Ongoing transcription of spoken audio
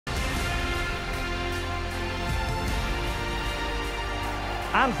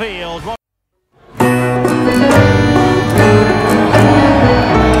Anfield.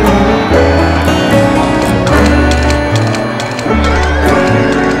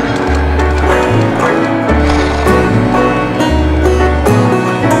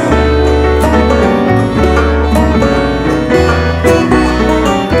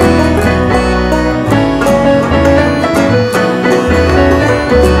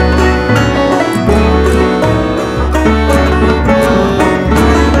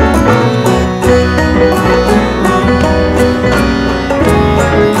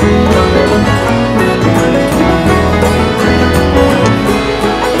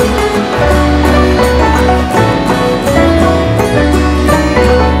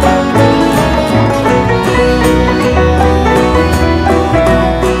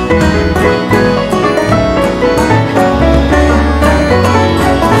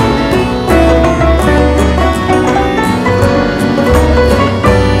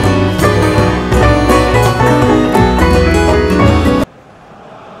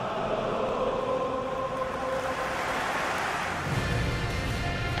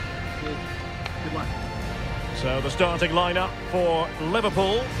 So the starting lineup for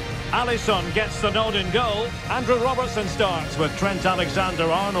Liverpool. Alisson gets the nod in goal. Andrew Robertson starts with Trent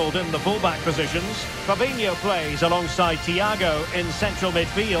Alexander-Arnold in the fullback positions. Fabinho plays alongside Thiago in central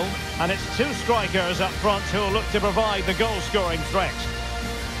midfield. And it's two strikers up front who will look to provide the goal-scoring threat.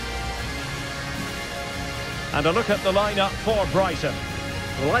 And a look at the lineup for Brighton.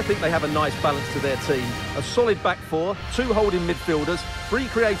 Well, I think they have a nice balance to their team. A solid back four, two holding midfielders, three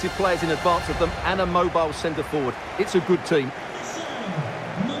creative players in advance of them, and a mobile centre forward. It's a good team.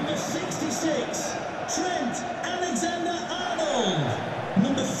 Number 66, Trent Alexander-Arnold.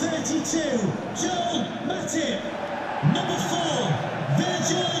 Number 32, Joel Matip. Number 4,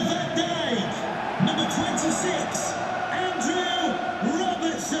 Virgil van Dijk. Number 26, Andrew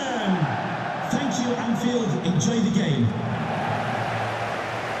Robertson. Thank you, Anfield. Enjoy the game.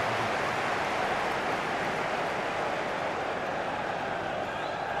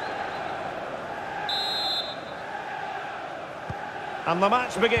 And the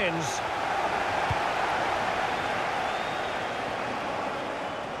match begins.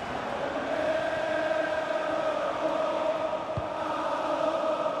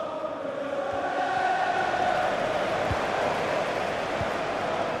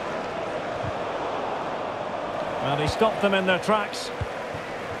 Well, he stopped them in their tracks.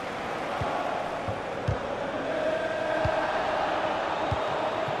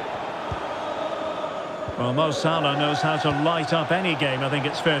 Well, Mo Salah knows how to light up any game, I think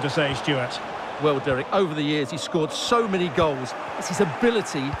it's fair to say, Stuart. Well, Derek, over the years, he's scored so many goals. It's his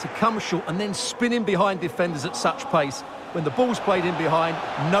ability to come short and then spin in behind defenders at such pace. When the ball's played in behind,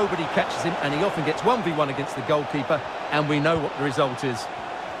 nobody catches him, and he often gets 1v1 against the goalkeeper, and we know what the result is.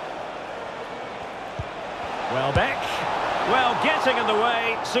 Well, Beck. Well, getting in the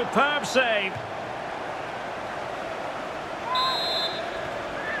way. Superb save.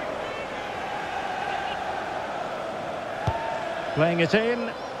 Playing it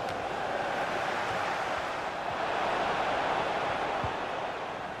in.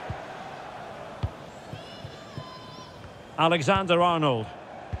 Alexander-Arnold.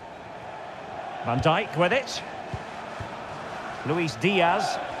 Van Dijk with it. Luis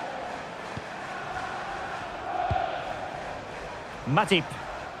Diaz. Matip.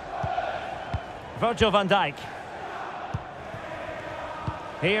 Virgil van Dijk.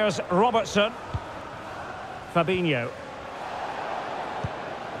 Here's Robertson. Fabinho.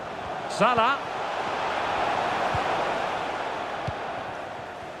 Salah.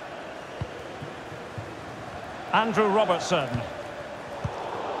 Andrew Robertson.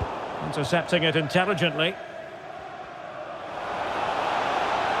 Intercepting it intelligently.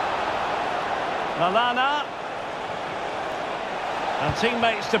 Lallana. And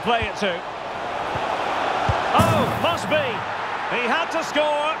teammates to play it to. Oh, must be. He had to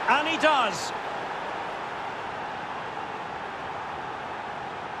score, and he does.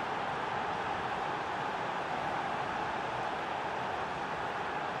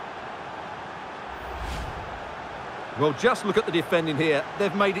 Well, just look at the defending here.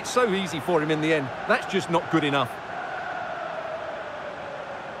 They've made it so easy for him in the end. That's just not good enough.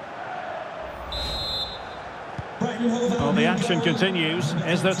 Well, the action continues.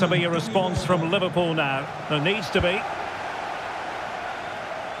 Is there to be a response from Liverpool now? There needs to be.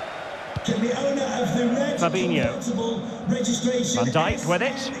 Fabinho. Van Dijk with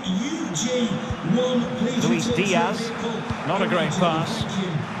it. Luis Diaz. Not a great pass.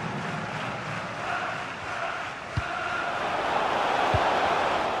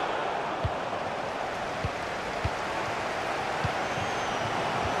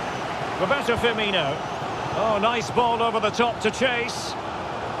 Roberto Firmino. Oh, nice ball over the top to chase.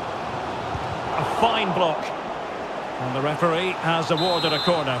 A fine block. And the referee has awarded a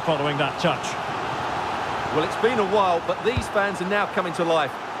corner following that touch. Well, it's been a while, but these fans are now coming to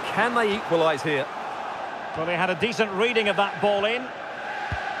life. Can they equalise here? Well, they had a decent reading of that ball in.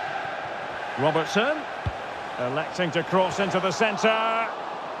 Robertson, electing to cross into the centre.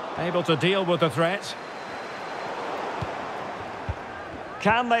 Able to deal with the threat.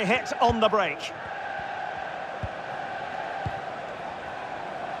 Can they hit on the break?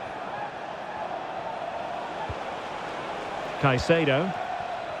 Caicedo.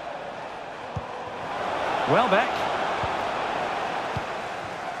 Welbeck.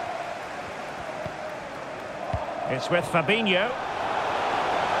 It's with Fabinho.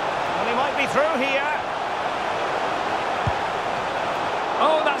 Well, he might be through here.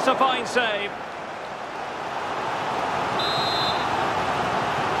 Oh, that's a fine save.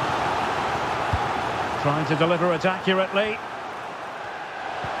 Trying to deliver it accurately.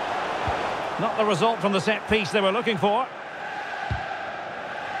 Not the result from the set piece they were looking for.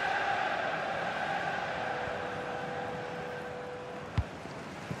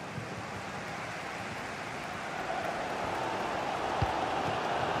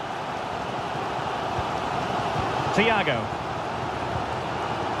 Thiago.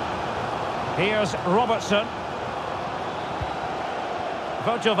 Here's Robertson.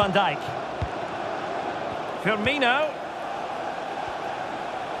 Virgil van Dijk. Firmino.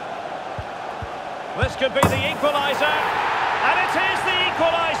 This could be the equaliser. And it is the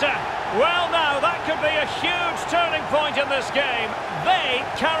equaliser. Well, now, that could be a huge turning point in this game. They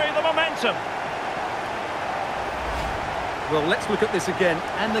carry the momentum. Well, let's look at this again.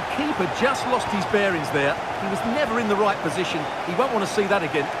 And the keeper just lost his bearings there. He was never in the right position. He won't want to see that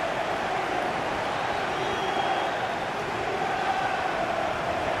again.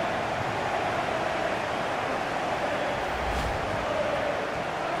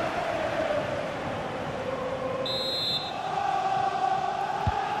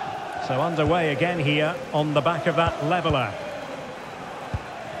 So underway again here on the back of that leveller.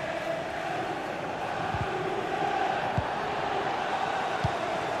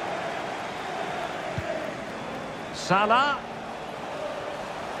 Salah.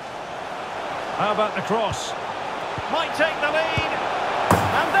 How about the cross? Might take the lead.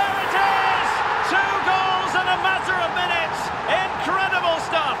 And there it is! 2 goals in a matter of minutes. Incredible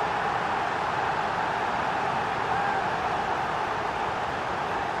stuff.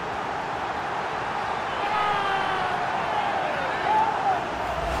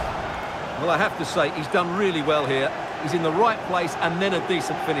 Well, I have to say, he's done really well here. He's in the right place and then a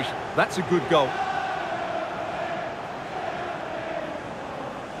decent finish. That's a good goal.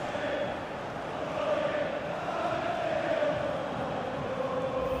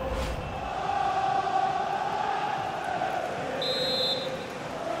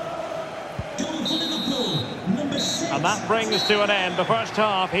 And that brings to an end the first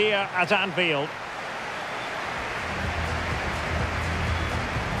half here at Anfield.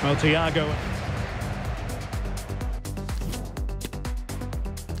 Well, Thiago.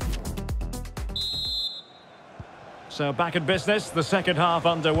 So back in business, the second half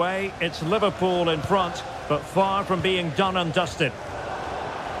underway. It's Liverpool in front, but far from being done and dusted.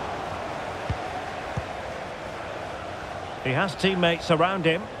 He has teammates around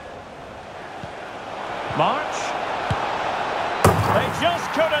him. March. They just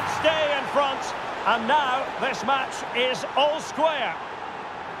couldn't stay in front, and now this match is all square.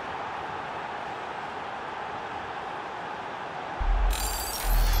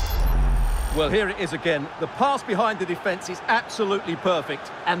 Well, here it is again. The pass behind the defence is absolutely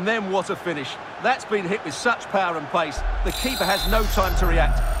perfect. And then what a finish. That's been hit with such power and pace. The keeper has no time to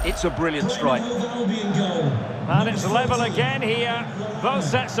react. It's a brilliant strike. And it's level again here. Both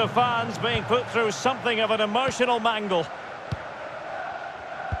sets of fans being put through something of an emotional mangle.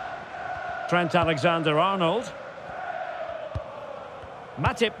 Trent Alexander-Arnold.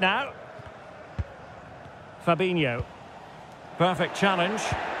 Matip now. Fabinho. Perfect challenge.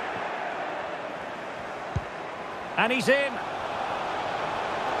 And he's in.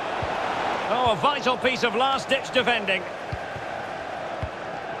 Oh, a vital piece of last-ditch defending.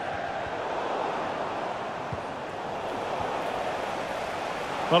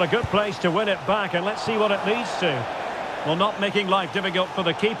 Well, a good place to win it back, and let's see what it leads to. Well, not making life difficult for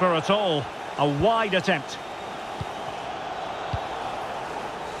the keeper at all. A wide attempt.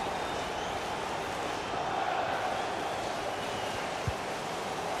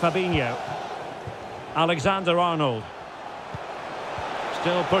 Fabinho. Alexander-Arnold.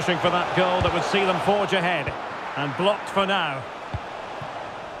 Still pushing for that goal that would see them forge ahead. And blocked for now.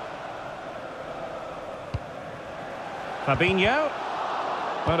 Fabinho.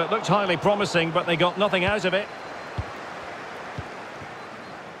 Well, it looked highly promising, but they got nothing out of it.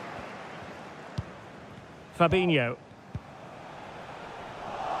 Fabinho.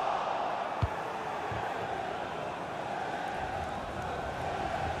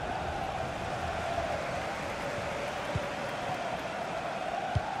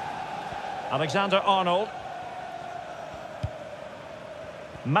 Alexander-Arnold.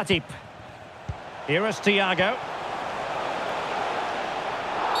 Matip. Here is Thiago.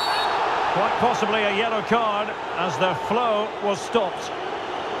 Quite possibly a yellow card as their flow was stopped.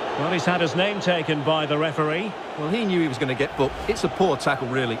 Well, he's had his name taken by the referee. Well, he knew he was going to get booked. It's a poor tackle,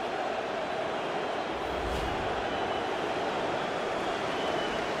 really.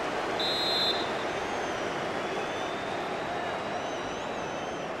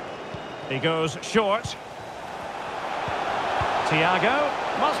 He goes short. Thiago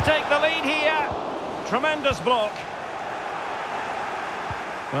must take the lead here. Tremendous block.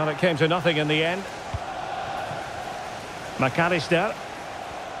 Well, it came to nothing in the end. McAllister.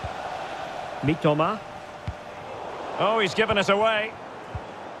 Mitoma. Oh, he's given us away.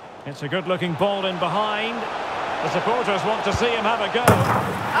 It's a good-looking ball in behind. The supporters want to see him have a go.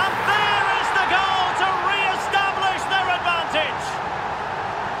 And there is the goal to re-establish their advantage.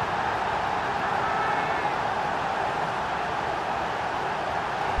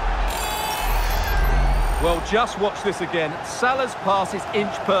 Well, just watch this again. Salah's pass is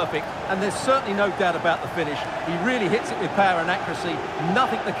inch perfect, and there's certainly no doubt about the finish. He really hits it with power and accuracy.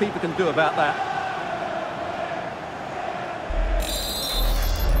 Nothing the keeper can do about that.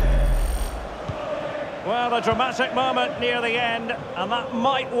 Well, a dramatic moment near the end, and that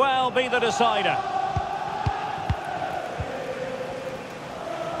might well be the decider.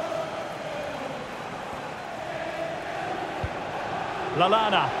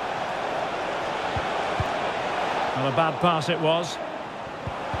 Lallana. Well, a bad pass it was.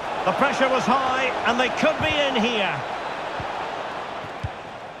 The pressure was high, and they could be in here.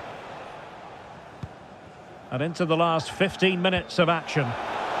 And into the last 15 minutes of action.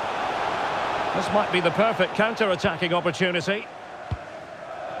 This might be the perfect counter-attacking opportunity.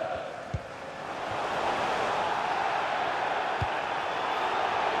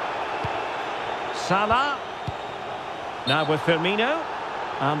 Salah. Now with Firmino.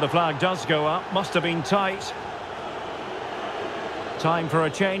 And the flag does go up. Must have been tight. Time for a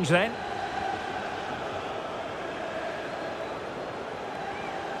change then.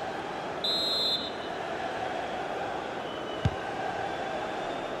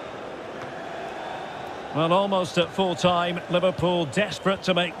 Well, almost at full time. Liverpool desperate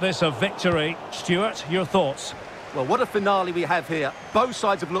to make this a victory. Stuart, your thoughts? Well, what a finale we have here. Both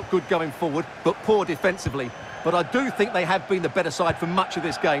sides have looked good going forward, but poor defensively. But I do think they have been the better side for much of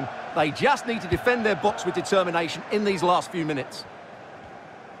this game. They just need to defend their box with determination in these last few minutes.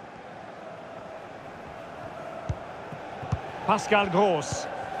 Pascal Gross.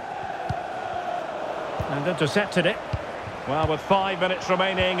 And intercepted it. Well, with 5 minutes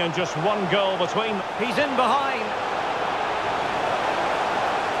remaining and just one goal between, he's in behind.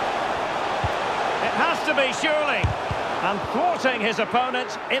 It has to be, surely. And thwarting his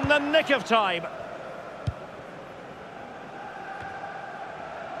opponent in the nick of time.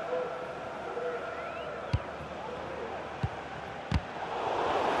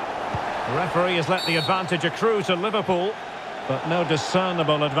 The referee has let the advantage accrue to Liverpool, but no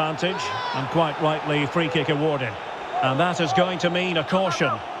discernible advantage, and quite rightly free kick awarded. And that is going to mean a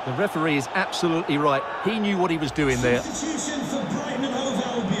caution. The referee is absolutely right. He knew what he was doing there. Substitution for Brighton and Hove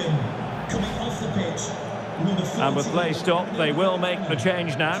Albion. Coming off the pitch. Number 40, and with play stopped, they will make the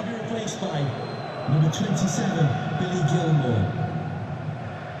change now. to be replaced by number 27, Billy Gilmore.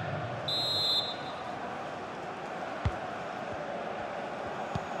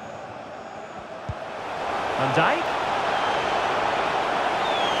 Van Dijk.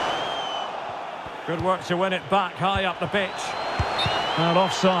 Good work to win it back high up the pitch. And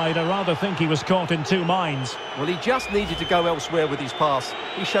offside, I rather think he was caught in two minds. Well, he just needed to go elsewhere with his pass.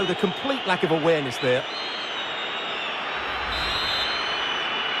 He showed a complete lack of awareness there.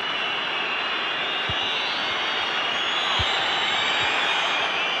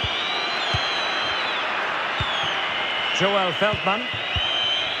 Joel Feldman.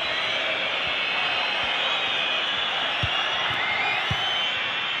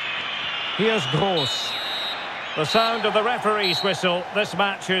 Here's Gross. The sound of the referee's whistle. This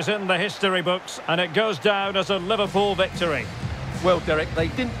match is in the history books, and it goes down as a Liverpool victory. Well, Derek, they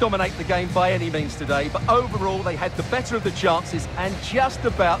didn't dominate the game by any means today, but overall they had the better of the chances and just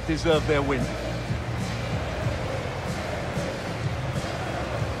about deserved their win.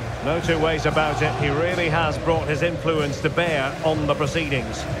 No two ways about it. He really has brought his influence to bear on the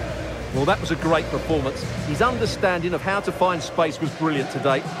proceedings. Well, that was a great performance. His understanding of how to find space was brilliant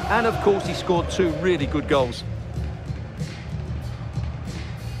today. And, of course, he scored two really good goals.